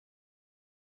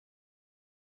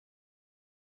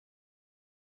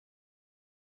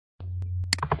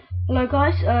Hello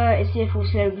guys, it's the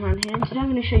Serif here, and today I'm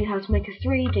going to show you how to make a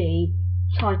 3D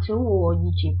title or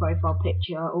YouTube profile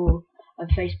picture or a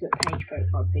Facebook page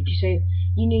profile picture. So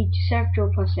you need Serif Draw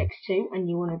plus X2 and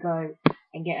you want to go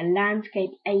and get a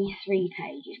landscape A3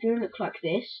 page. It's going to look like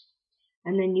this,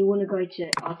 and then you want to go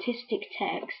to artistic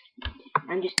text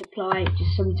and just apply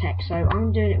just some text. So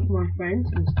I'm doing it for my friend,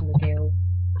 Mr. McGill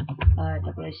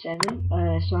 007,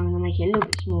 so I'm going to make it a little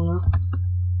bit smaller.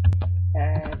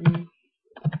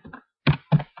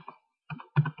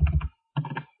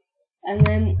 And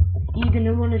then you're going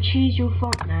to want to choose your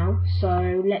font now.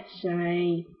 So let's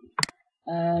say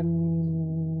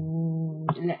I'm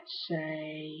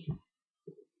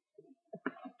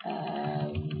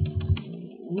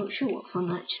not sure what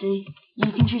font actually.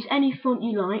 You can choose any font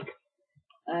you like,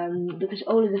 because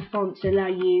all of the fonts allow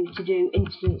you to do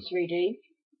instant 3D.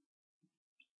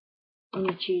 I'm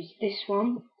going to choose this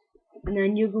one, and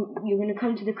then you're going to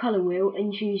come to the colour wheel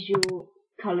and choose your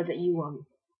colour that you want.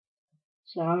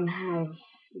 So I'm going to have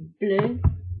blue,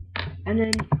 and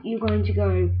then you're going to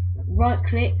go right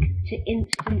click to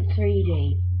instant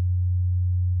 3D,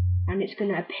 and it's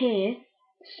going to appear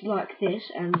like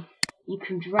this, and you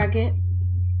can drag it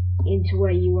into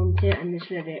where you want it and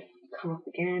just let it come up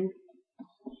again.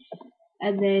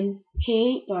 And then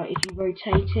here, like if you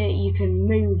rotate it, you can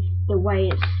move the way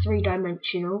it's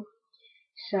three-dimensional,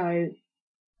 so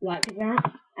like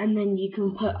that, and then you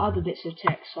can put other bits of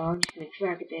text. So I'm just going to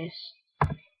drag this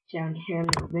down here a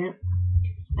little bit,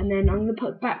 and then I'm going to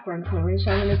put background colour in.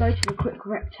 So I'm going to go to the quick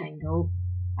rectangle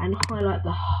and highlight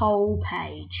the whole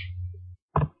page,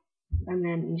 and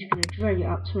then I'm just going to drag it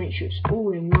up to make sure it's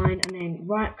all in line, and then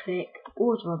right click,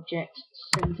 order object,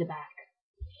 centre back.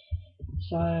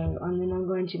 So, and then I'm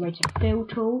going to go to fill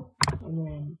tool, and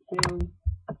then fill,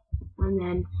 and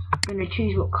then I'm going to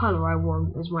choose what colour I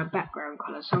want as my background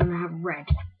colour. So I'm going to have red,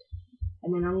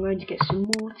 and then I'm going to get some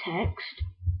more text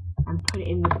and put it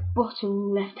in the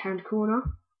bottom left hand corner,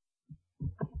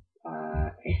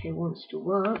 if it wants to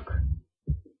work.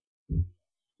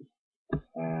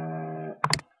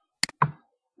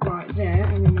 Right there,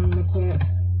 and then I'm going to put,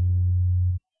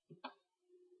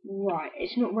 right,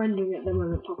 it's not rendering at the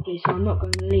moment properly, so I'm not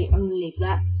going to leave, I'm going to leave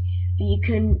that. But you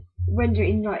can render it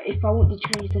in, like, if I want to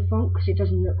change the font because it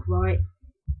doesn't look right,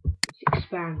 just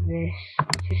expand this,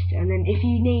 artistic, and then if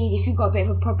you've got a bit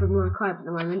of a problem like I have at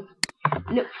the moment,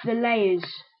 look for the layers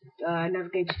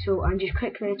navigator tool and just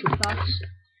click the little plus,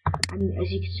 and as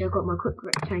you can see I've got my quick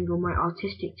rectangle, my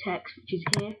artistic text which is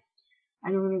here,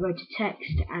 and I'm going to go to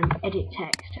text and edit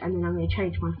text, and then I'm going to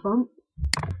change my font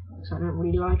because I don't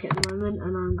really like it at the moment,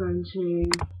 and I'm going to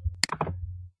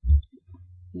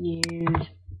use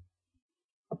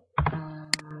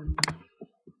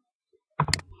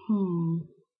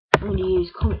I'm going to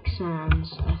use Comic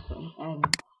Sans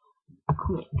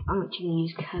comic. I'm actually going to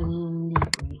use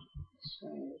Calibri. So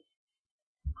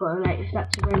gotta wait for that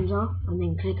to render and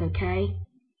then click OK,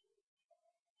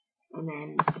 and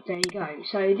then there you go.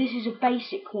 So this is a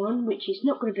basic one, which is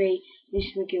not going to be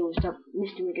Mr. McGill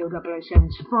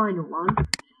 007's final one,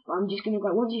 but I'm just going to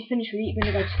go, once you finish with it, you're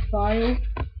going to go to File,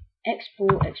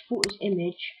 Export as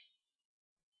Image,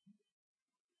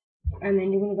 and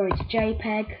then you're going to go to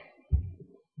JPEG,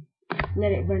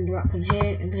 let it render up in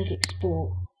here, and click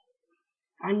Export.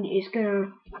 And it's going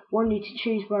to want you to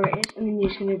choose where it is, and then you're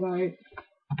just going to go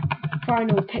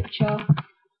Final Picture,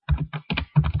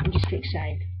 and just click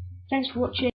Save. Thanks for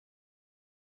watching.